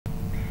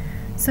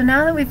So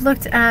now that we've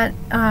looked at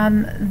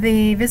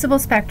the visible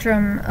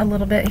spectrum a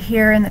little bit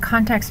here in the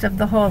context of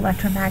the whole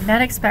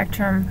electromagnetic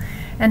spectrum,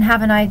 and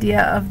have an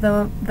idea of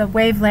the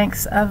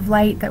wavelengths of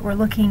light that we're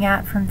looking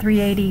at from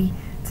 380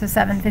 to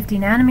 750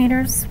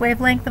 nanometers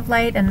wavelength of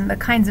light, and the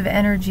kinds of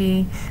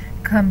energy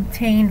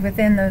contained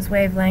within those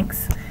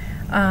wavelengths,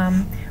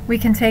 we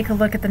can take a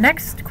look at the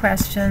next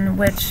question,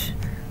 which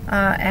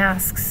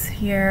asks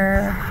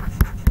here,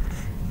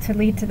 to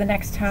lead to the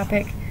next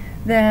topic,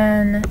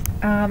 then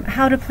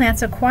how do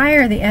plants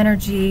acquire the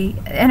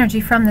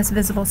energy from this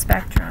visible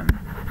spectrum?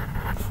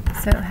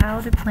 So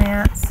how do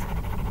plants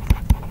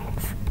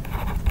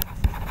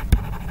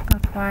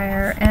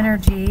acquire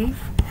energy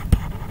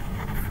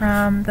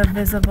from the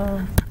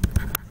visible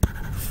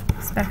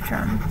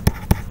spectrum?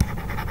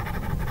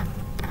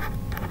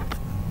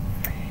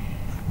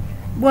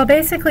 Well,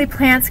 basically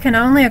plants can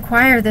only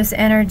acquire this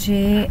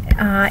energy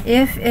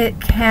if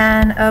it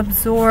can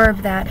absorb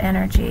that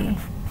energy.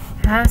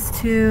 Has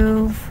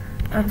to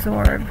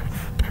absorb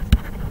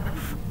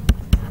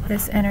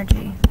this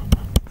energy.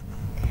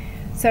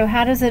 So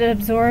how does it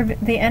absorb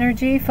the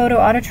energy?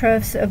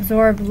 Photoautotrophs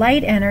absorb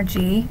light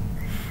energy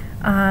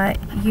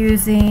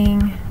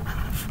using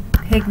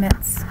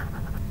pigments.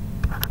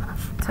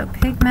 So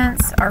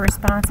pigments are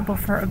responsible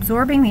for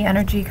absorbing the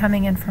energy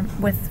coming in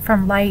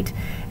from light,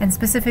 and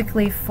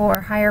specifically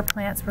for higher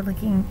plants, we're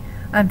looking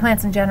on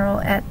plants in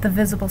general at the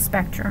visible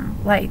spectrum,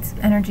 light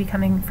energy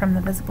coming from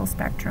the visible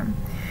spectrum.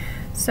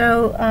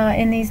 So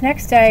in these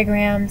next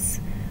diagrams,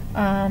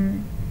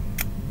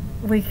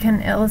 we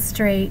can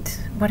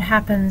illustrate what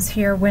happens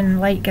here when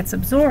light gets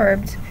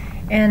absorbed,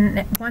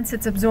 and once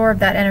it's absorbed,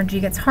 that energy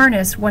gets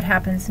harnessed, what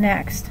happens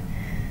next.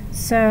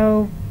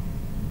 So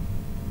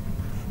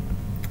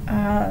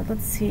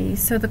let's see.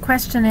 So the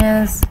question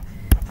is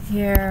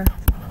here,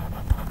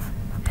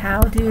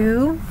 how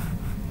do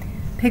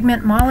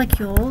pigment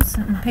molecules,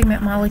 and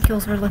pigment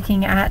molecules we're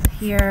looking at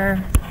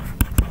here,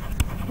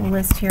 we'll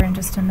list here in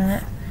just a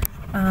minute,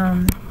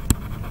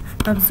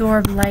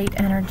 absorb light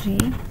energy?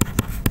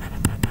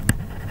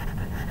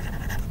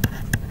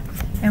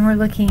 And we're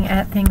looking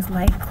at things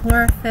like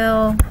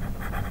chlorophyll,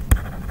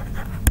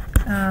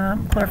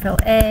 chlorophyll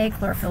A,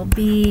 chlorophyll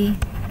B,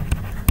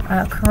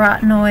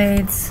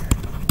 carotenoids,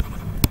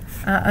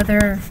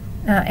 other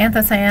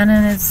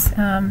anthocyanin is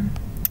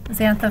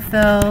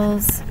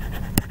xanthophylls.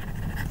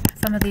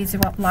 Some of these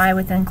lie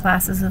within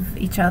classes of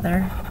each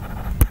other.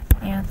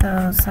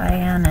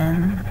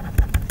 Anthocyanin.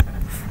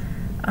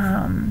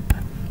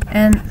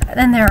 And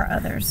then there are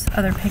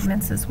other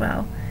pigments as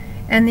well.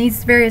 And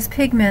these various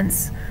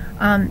pigments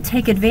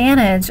take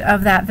advantage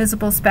of that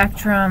visible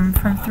spectrum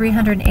from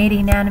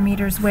 380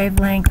 nanometers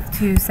wavelength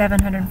to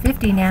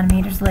 750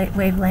 nanometers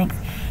wavelength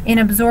in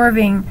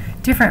absorbing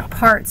different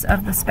parts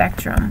of the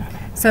spectrum.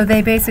 So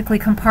they basically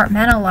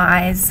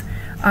compartmentalize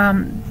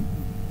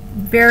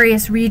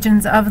various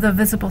regions of the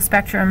visible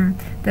spectrum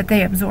that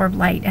they absorb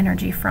light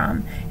energy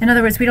from. In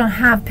other words, we don't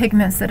have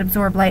pigments that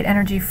absorb light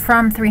energy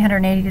from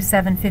 380 to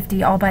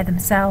 750 all by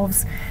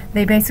themselves.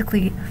 They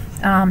basically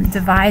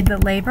divide the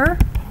labor.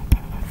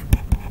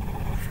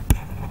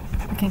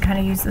 We can kind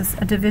of use this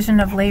a division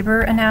of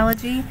labor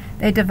analogy.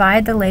 They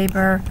divide the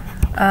labor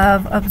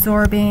of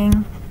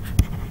absorbing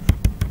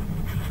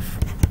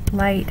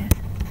light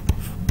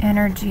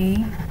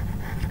energy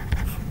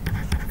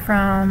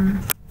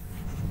from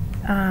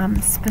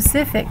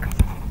specific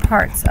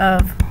parts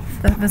of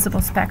the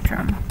visible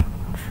spectrum.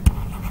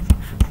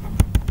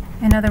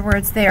 In other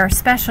words, they are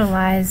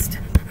specialized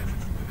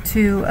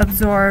to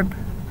absorb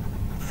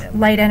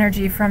light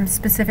energy from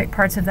specific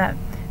parts of that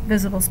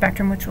visible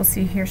spectrum, which we'll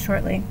see here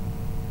shortly.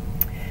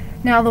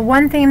 Now, the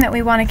one thing that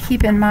we want to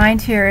keep in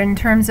mind here in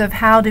terms of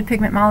how do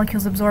pigment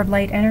molecules absorb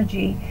light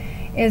energy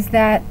is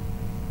that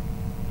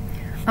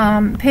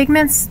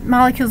pigments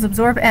molecules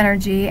absorb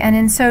energy, and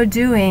in so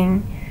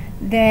doing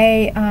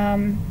they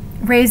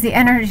raise the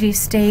energy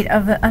state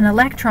of an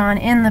electron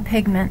in the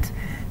pigment.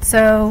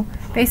 So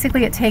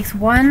basically it takes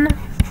one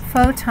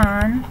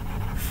photon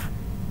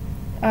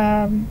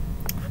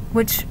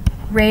which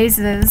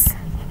raises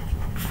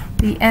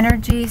the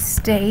energy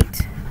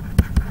state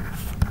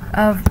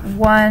of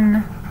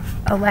one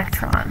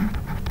electron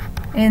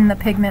in the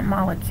pigment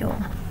molecule.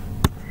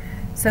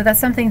 So that's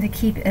something to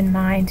keep in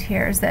mind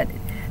here, is that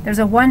there's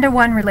a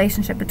one-to-one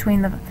relationship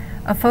between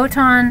a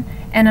photon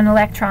and an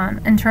electron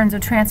in terms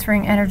of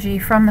transferring energy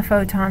from the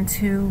photon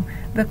to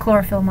the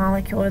chlorophyll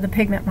molecule or the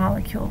pigment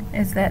molecule,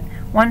 is that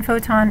one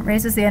photon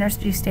raises the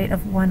energy state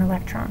of one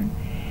electron.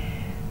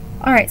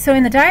 Alright, so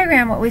in the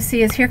diagram what we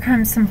see is here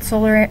comes some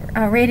solar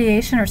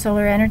radiation or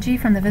solar energy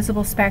from the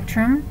visible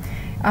spectrum,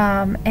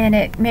 and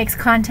it makes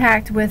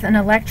contact with an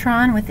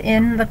electron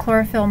within the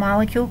chlorophyll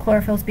molecule.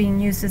 Chlorophyll is being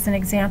used as an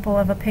example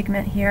of a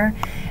pigment here,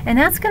 and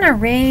that's going to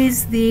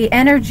raise the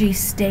energy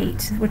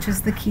state, which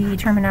is the key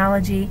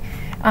terminology,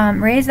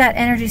 raise that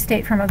energy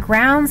state from a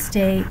ground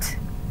state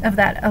of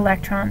that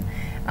electron,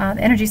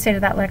 the energy state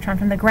of that electron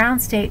from the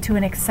ground state to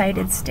an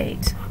excited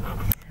state.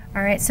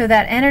 Alright, so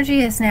that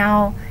energy is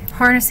now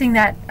harnessing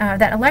that,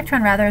 that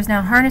electron rather is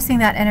now harnessing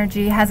that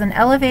energy, has an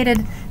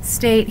elevated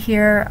state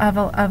here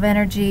of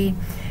energy.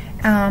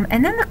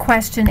 And then the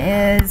question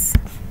is,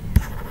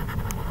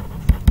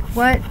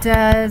 what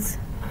does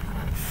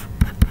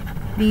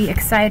the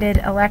excited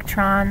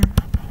electron,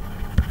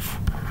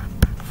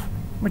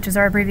 which is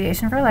our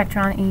abbreviation for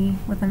electron, E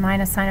with a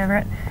minus sign over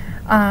it,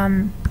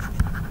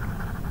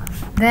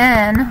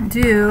 then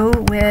do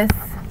with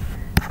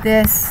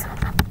this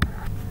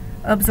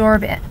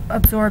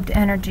absorbed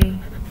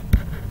energy?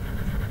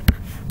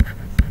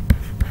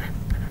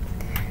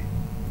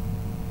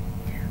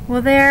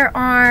 Well, there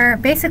are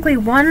basically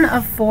one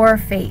of 4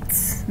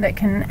 fates that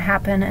can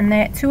happen,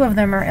 and 2 of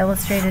them are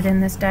illustrated in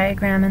this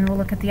diagram, and we'll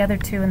look at the other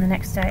 2 in the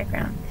next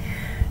diagram.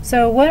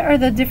 So what are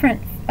the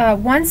different,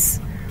 once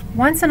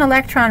an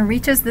electron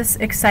reaches this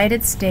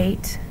excited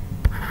state,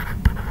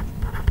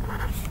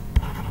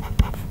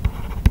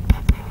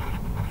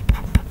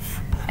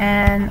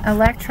 an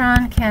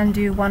electron can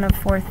do one of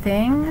 4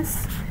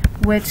 things,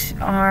 which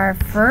are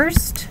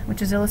first,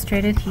 which is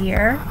illustrated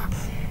here,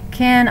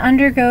 can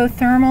undergo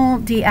thermal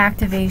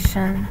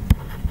deactivation.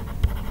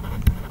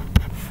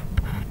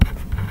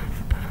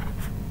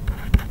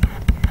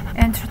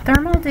 And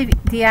thermal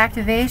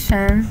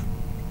deactivation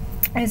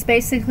is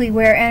basically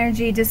where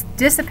energy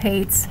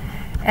dissipates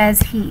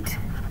as heat.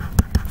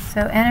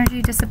 So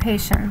energy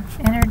dissipation.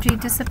 Energy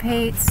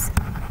dissipates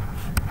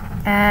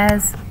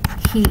as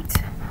heat.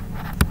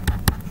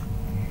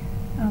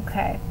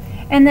 Okay.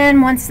 And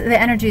then once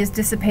the energy is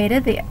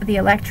dissipated, the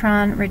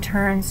electron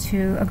returns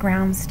to a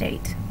ground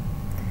state.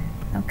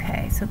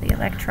 Okay, so the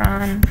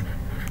electron,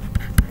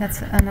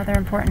 that's another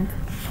important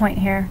point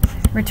here,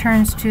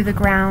 returns to the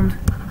ground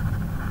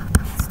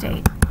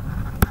state.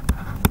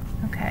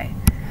 Okay.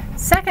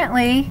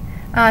 Secondly,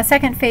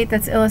 second fate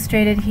that's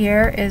illustrated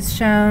here is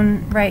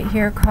shown right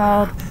here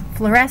called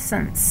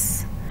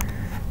fluorescence.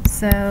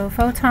 So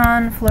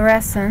photon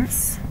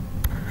fluorescence,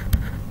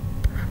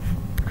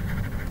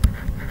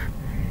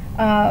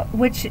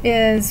 which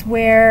is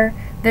where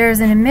there's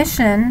an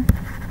emission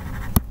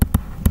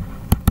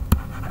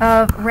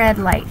of red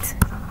light.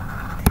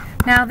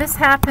 Now this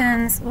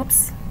happens,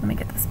 whoops, let me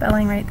get the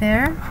spelling right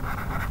there.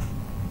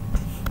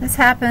 This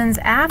happens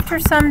after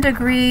some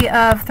degree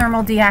of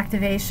thermal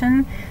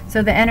deactivation,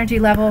 so the energy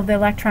level of the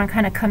electron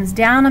kind of comes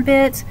down a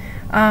bit,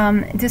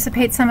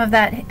 dissipates some of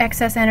that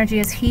excess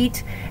energy as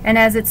heat, and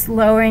as it's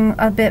lowering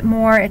a bit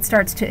more, it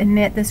starts to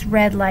emit this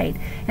red light.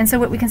 And so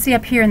what we can see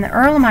up here in the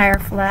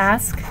Erlenmeyer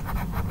flask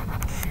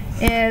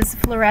is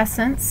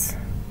fluorescence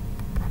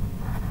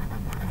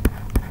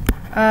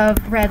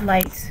of red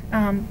light,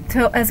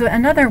 as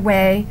another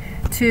way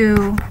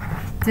to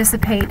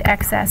dissipate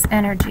excess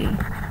energy.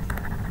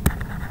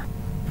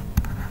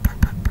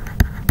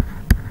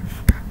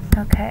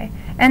 Okay,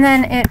 and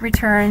then it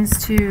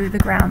returns to the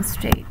ground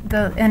state.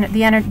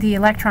 The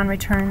electron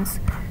returns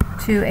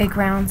to a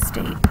ground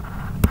state.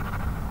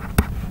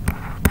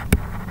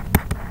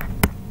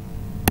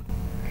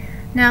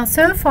 Now,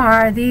 so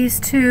far, these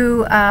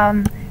 2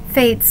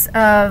 fates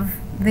of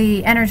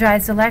the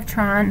energized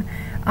electron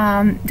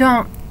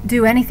don't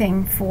do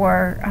anything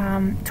for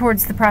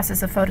towards the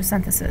process of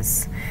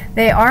photosynthesis.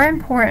 They are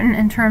important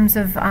in terms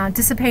of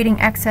dissipating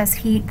excess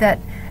heat that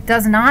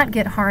does not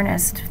get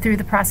harnessed through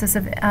the process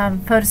of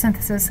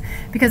photosynthesis,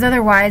 because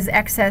otherwise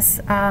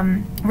excess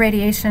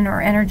radiation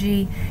or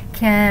energy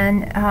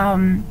can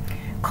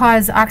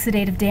cause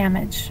oxidative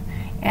damage,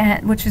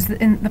 which is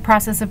in the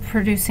process of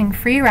producing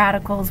free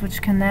radicals,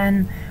 which can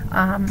then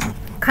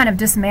kind of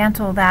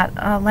dismantle that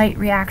light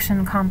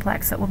reaction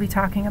complex that we'll be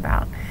talking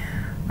about.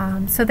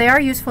 So they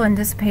are useful in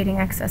dissipating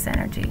excess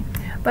energy.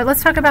 But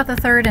let's talk about the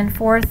 3rd and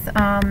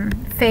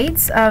 4th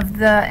fates of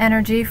the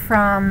energy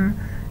from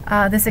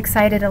this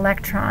excited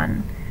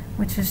electron,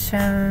 which is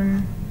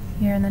shown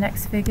here in the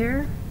next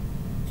figure,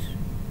 which you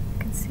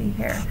can see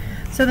here.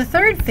 So the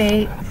 3rd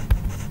fate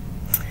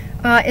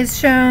is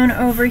shown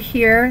over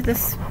here,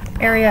 this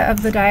area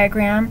of the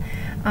diagram,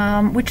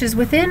 which is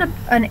within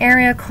an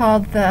area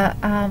called the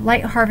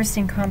light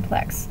harvesting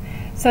complex.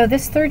 So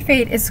this 3rd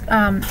fate is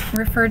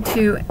referred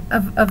to,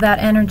 of that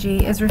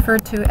energy, is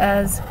referred to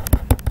as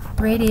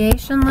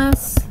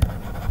radiationless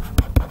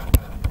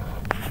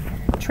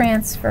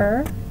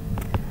transfer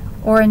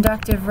or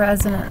inductive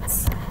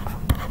resonance,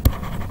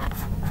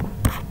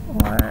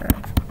 or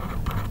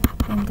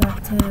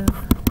inductive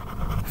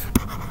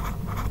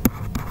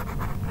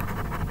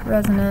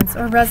resonance,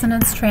 or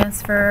resonance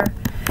transfer.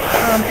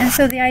 And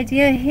so the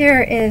idea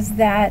here is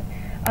that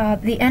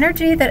the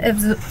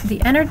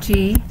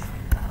energy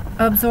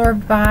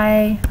absorbed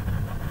by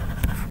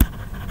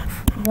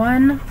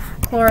one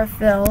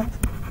chlorophyll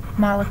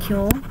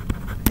molecule,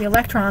 the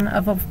electron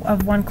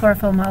of one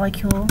chlorophyll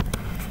molecule,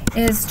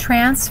 is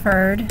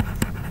transferred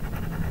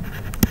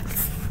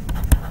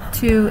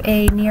to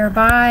a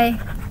nearby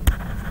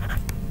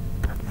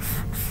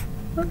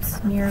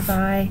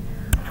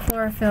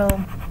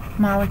chlorophyll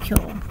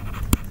molecule,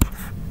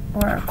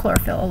 or a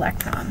chlorophyll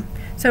electron.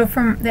 So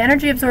from the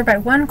energy absorbed by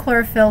one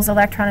chlorophyll's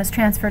electron is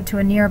transferred to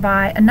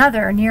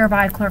another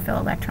nearby chlorophyll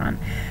electron.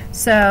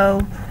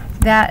 So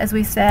that, as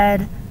we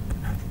said,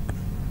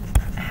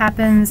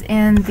 happens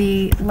in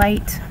the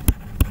light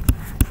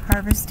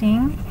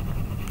harvesting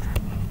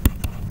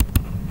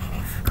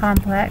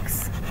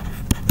complex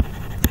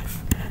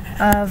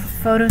of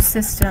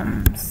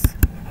photosystems,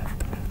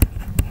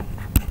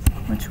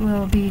 which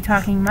we'll be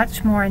talking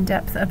much more in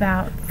depth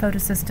about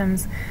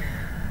photosystems.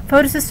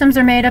 Photosystems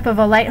are made up of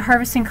a light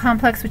harvesting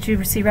complex, which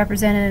you see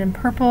represented in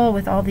purple,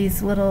 with all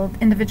these little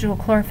individual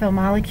chlorophyll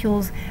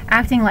molecules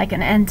acting like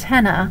an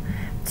antenna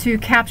to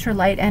capture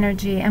light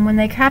energy. And when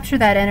they capture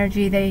that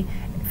energy, they,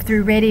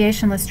 through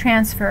radiationless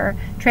transfer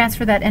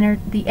that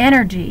the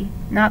energy,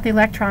 not the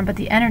electron, but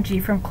the energy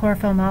from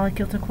chlorophyll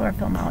molecule to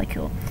chlorophyll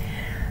molecule.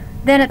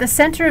 Then at the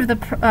center of the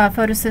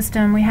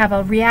photosystem, we have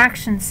a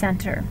reaction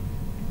center.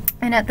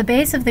 And at the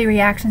base of the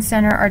reaction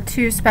center are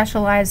two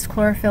specialized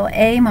chlorophyll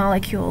A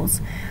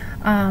molecules,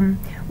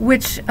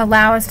 which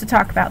allow us to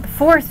talk about the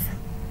fourth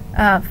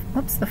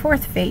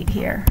fate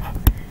here.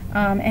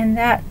 And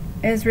that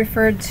is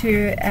referred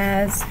to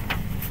as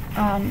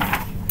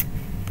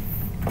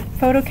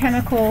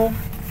photochemical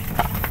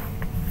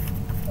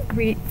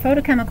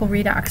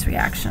redox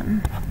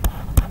reaction.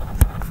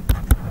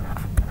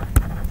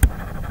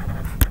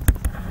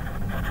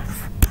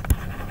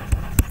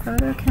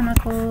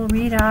 Photochemical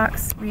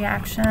redox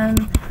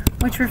reaction,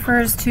 which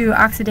refers to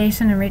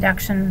oxidation and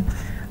reduction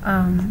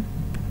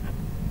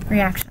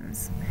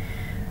reactions.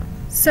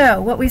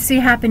 So what we see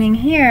happening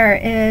here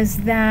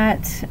is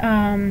that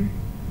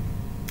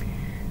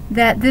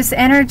this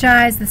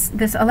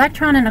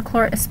electron in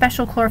a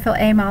special chlorophyll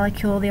A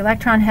molecule, the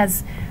electron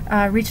has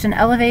reached an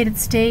elevated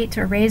state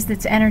or raised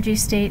its energy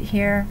state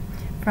here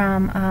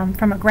from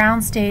a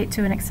ground state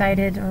to an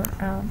excited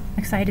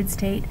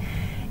state,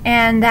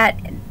 and that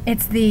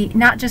it's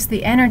not just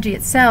the energy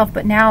itself,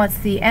 but now it's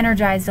the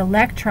energized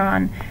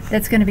electron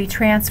that's going to be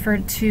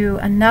transferred to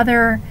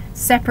another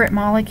separate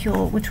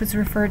molecule, which was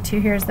referred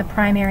to here as the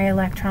primary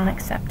electron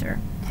acceptor.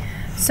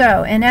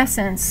 So in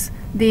essence,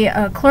 the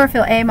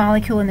chlorophyll A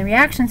molecule in the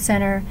reaction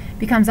center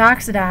becomes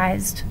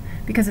oxidized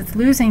because it's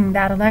losing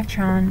that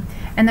electron,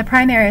 and the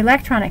primary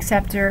electron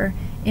acceptor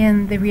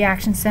in the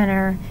reaction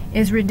center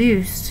is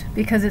reduced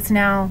because it's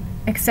now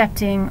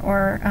accepting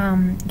or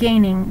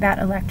gaining that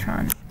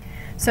electron.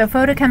 So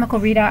photochemical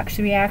redox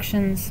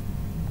reactions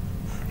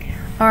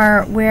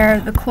are where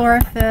the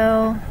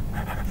chlorophyll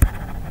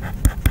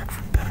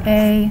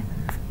A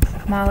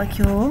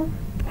molecule's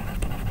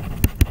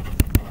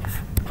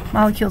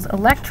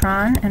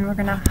electron, and we're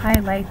going to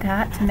highlight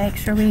that to make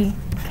sure we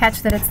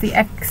catch that it's the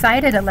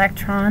excited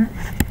electron,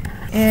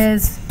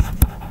 is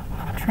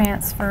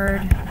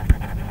transferred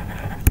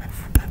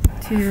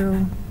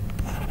to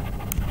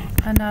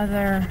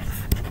another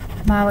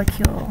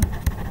molecule.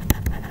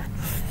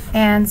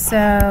 And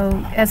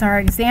so, as our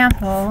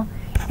example,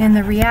 in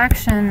the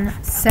reaction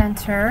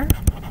center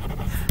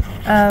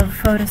of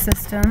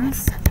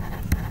photosystems,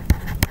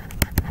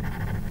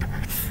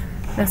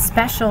 the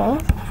special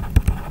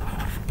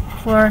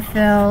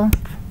chlorophyll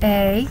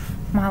A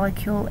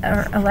molecule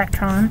or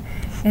electron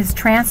is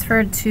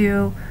transferred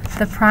to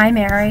the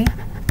primary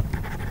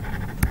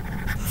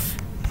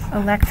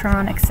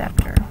electron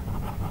acceptor.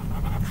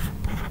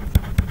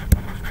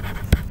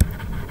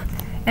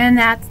 And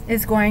that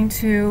is going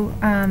to,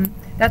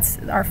 that's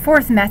our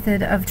fourth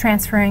method of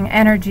transferring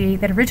energy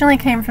that originally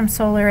came from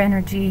solar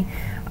energy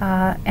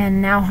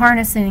and now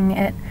harnessing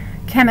it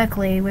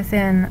chemically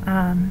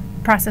within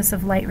process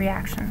of light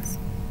reactions.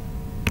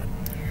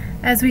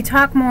 As we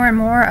talk more and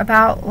more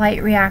about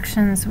light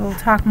reactions, we'll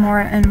talk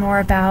more and more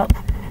about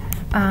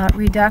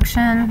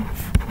reduction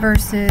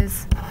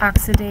versus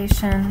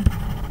oxidation.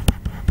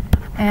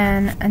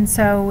 And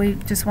so we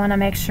just want to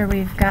make sure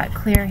we've got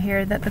clear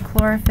here that the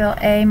chlorophyll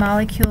A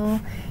molecule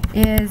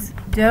is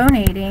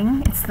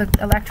donating, it's the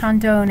electron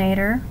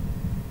donator,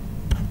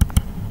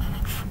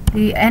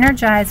 the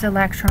energized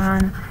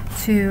electron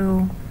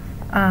to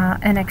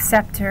an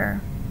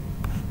acceptor,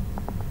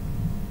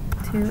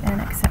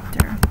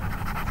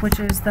 which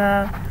is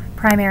the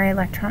primary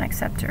electron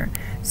acceptor.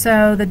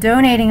 So the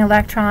donating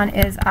electron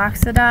is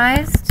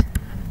oxidized,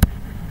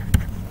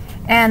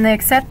 and the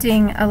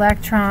accepting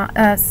electron,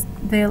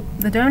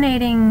 the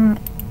donating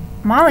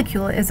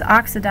molecule is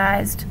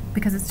oxidized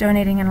because it's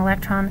donating an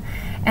electron,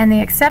 and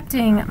the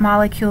accepting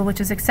molecule, which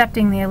is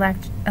accepting the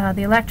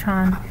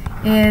electron,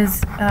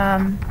 is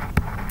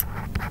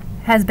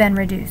has been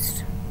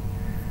reduced.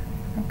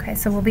 Okay,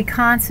 so we'll be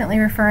constantly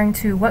referring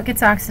to what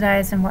gets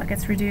oxidized and what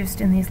gets reduced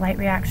in these light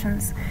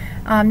reactions.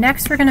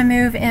 Next, we're going to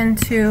move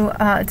into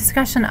a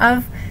discussion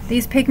of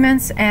these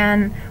pigments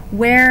and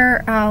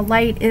where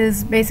light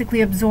is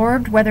basically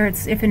absorbed, whether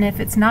it's if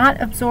it's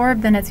not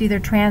absorbed, then it's either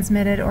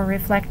transmitted or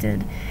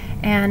reflected,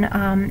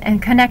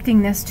 and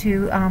connecting this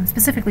to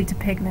specifically to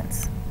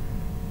pigments.